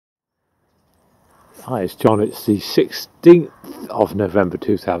Hi, it's John. It's the 16th of November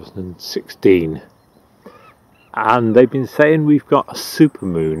 2016, and they've been saying we've got a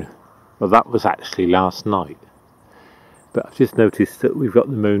supermoon. Well, that was actually last night, but I've just noticed that we've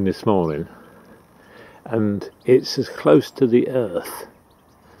got the moon this morning, and it's as close to the Earth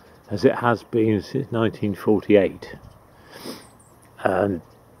as it has been since 1948, and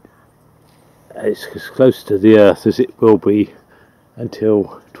it's as close to the Earth as it will be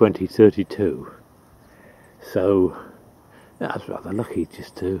until 2032. So that's rather lucky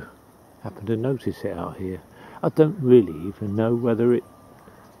just to happen to notice it out here. I don't really even know whether it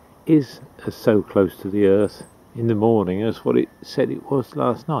is as so close to the Earth in the morning as what it said it was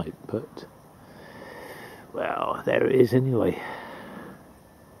last night, but well, there it is anyway.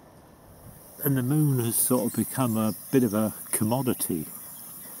 And the moon has sort of become a bit of a commodity,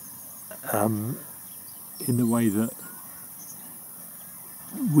 in the way that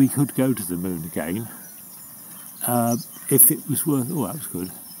we could go to the moon again. If it was worth, oh, that was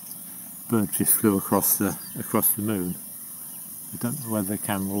good. Bird just flew across the moon. I don't know whether the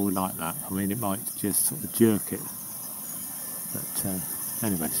camera will like that. I mean, it might just sort of jerk it. But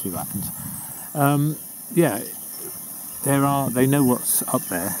anyway, see what happens. Yeah, they know what's up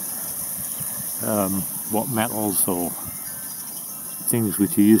there. What metals or things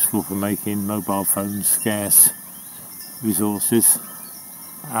which are useful for making mobile phones scarce resources,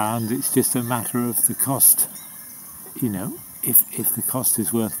 and it's just a matter of the cost. You know, if the cost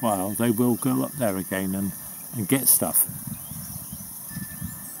is worthwhile, they will go up there again and get stuff.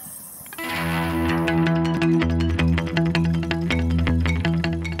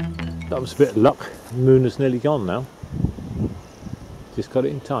 That was a bit of luck. The moon is nearly gone now. Just got it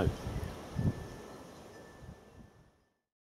in time.